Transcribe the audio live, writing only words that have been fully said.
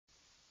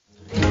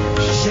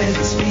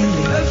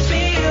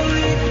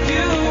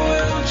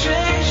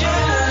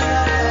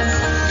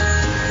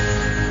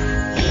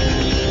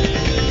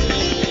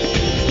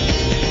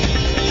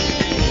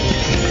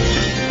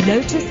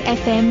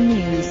FM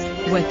News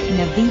with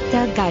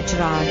Navita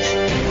Gajraj.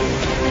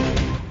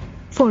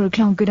 4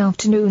 o'clock, good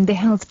afternoon. The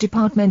Health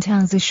Department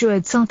has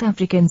assured South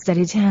Africans that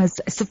it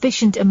has a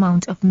sufficient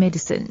amount of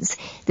medicines.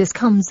 This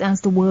comes as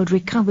the world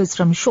recovers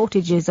from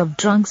shortages of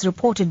drugs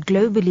reported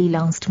globally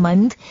last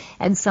month.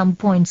 At some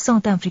point,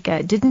 South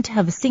Africa didn't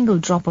have a single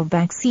drop of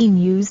vaccine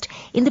used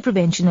in the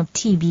prevention of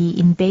TB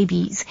in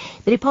babies.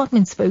 The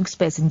department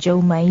spokesperson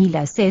Joe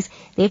Maila says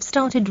they've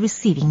started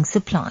receiving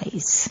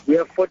supplies. We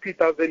have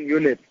 40,000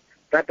 units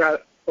that are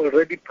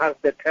already past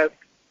the test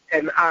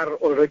and are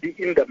already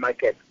in the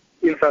market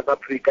in South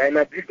Africa. An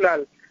additional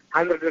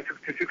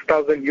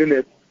 166,000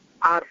 units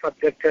are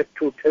subjected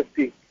to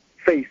testing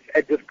phase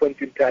at this point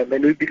in time.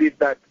 And we believe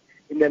that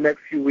in the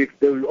next few weeks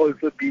they will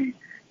also be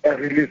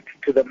released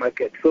to the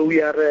market. So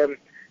we are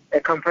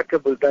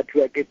comfortable that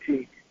we are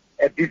getting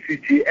a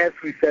BCG. As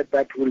we said,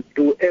 that we'll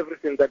do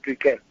everything that we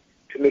can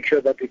to make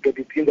sure that we get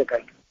it in the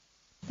country.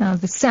 Now,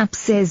 the SAP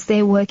says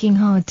they're working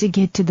hard to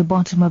get to the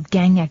bottom of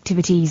gang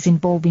activities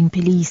involving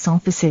police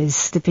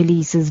officers. The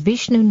police's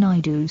Vishnu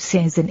Naidu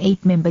says an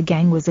 8-member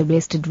gang was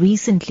arrested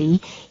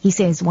recently. He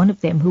says one of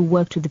them who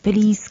worked with the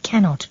police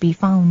cannot be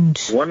found.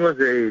 One was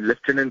a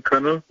lieutenant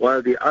colonel,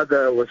 while the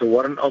other was a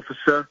warrant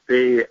officer.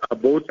 They are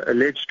both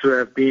alleged to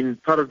have been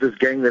part of this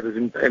gang that is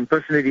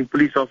impersonating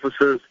police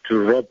officers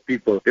to rob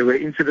people. There were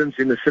incidents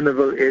in the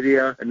Cineville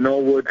area,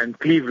 Norwood and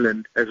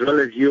Cleveland, as well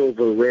as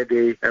Yeovil, where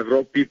they have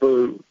robbed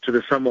people to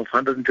the sum of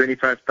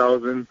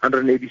 125,000,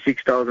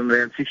 186,000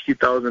 rand,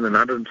 60,000 and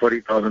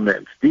 140,000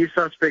 rand. These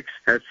suspects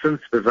have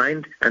since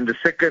resigned, and the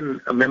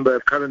second member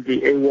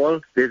currently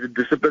AWOL. There's a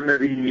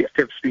disciplinary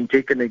steps being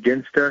taken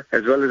against her,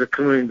 as well as a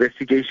criminal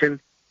investigation.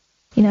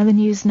 In other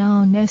news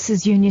now,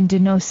 Nurses Union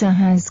Denosa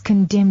has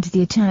condemned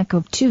the attack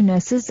of 2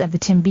 nurses at the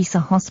Tembisa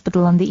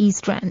Hospital on the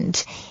East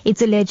Rand.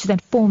 It's alleged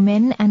that 4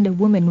 men and a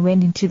woman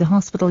went into the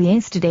hospital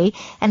yesterday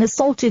and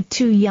assaulted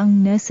 2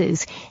 young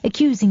nurses,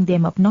 accusing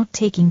them of not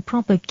taking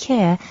proper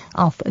care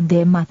of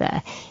their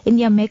mother.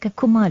 Inyameka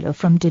Kumalo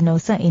from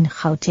Denosa in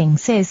Gauteng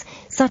says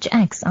such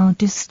acts are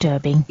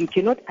disturbing. You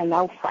cannot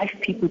allow 5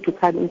 people to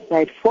come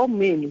inside. 4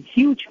 men,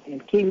 huge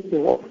men, came in the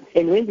ward.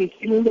 And when they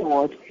came in the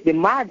ward, the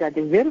mother,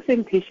 the very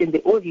same patient,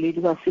 the old lady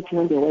who was sitting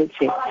on the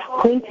wheelchair,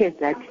 pointed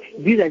that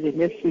these are the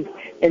nurses,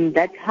 and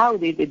that's how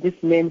this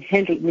man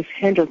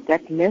mishandled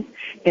that nurse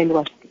and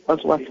was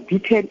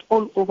beaten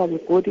all over the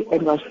body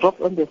and was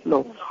dropped on the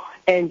floor.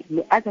 And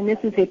the other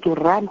nurses had to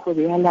run for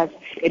their lives.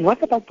 And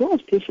what about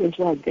those patients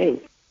who are there?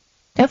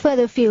 A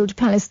further field,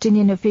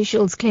 Palestinian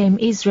officials claim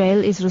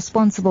Israel is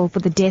responsible for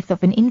the death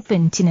of an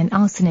infant in an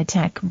arson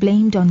attack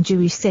blamed on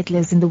Jewish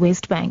settlers in the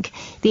West Bank.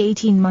 The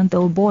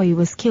 18-month-old boy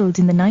was killed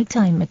in the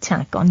nighttime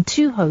attack on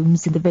 2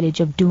 homes in the village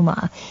of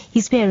Duma.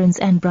 His parents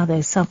and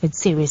brother suffered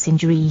serious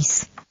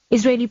injuries.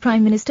 Israeli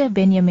Prime Minister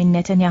Benjamin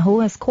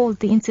Netanyahu has called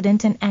the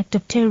incident an act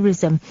of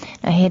terrorism.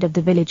 Head of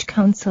the village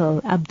council,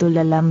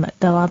 Abdulalam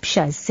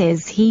Dawabshah,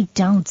 says he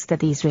doubts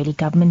that the Israeli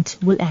government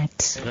will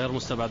act.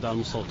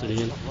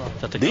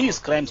 These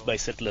crimes by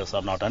settlers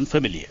are not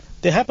unfamiliar.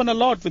 They happen a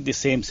lot with the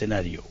same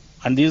scenario.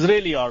 And the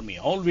Israeli army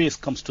always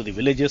comes to the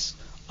villages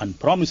and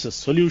promises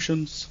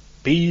solutions,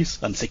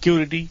 peace and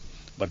security,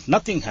 but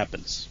nothing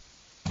happens.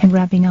 And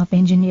wrapping up,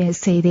 engineers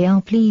say they are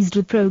pleased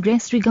with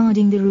progress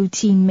regarding the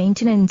routine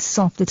maintenance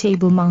of the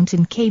Table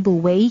Mountain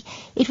Cableway.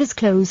 It was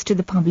closed to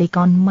the public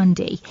on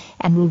Monday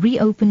and will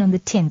reopen on the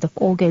 10th of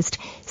August.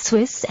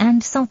 Swiss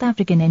and South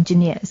African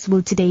engineers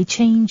will today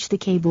change the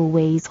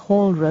cableway's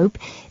haul rope.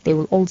 They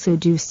will also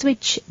do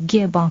switch,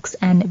 gearbox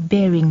and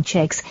bearing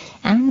checks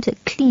and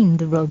clean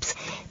the ropes.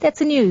 That's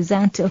the news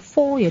at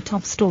 4, your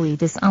top story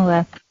this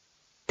hour.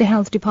 The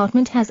Health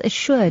Department has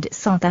assured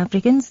South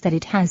Africans that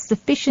it has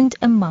sufficient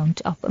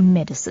amount of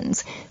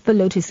medicines. For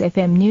Lotus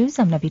FM News,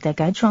 I'm Navita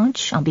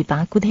Gajraj. I'll be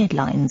back with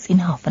headlines in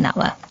half an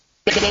hour.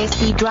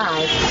 AC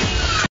Drive.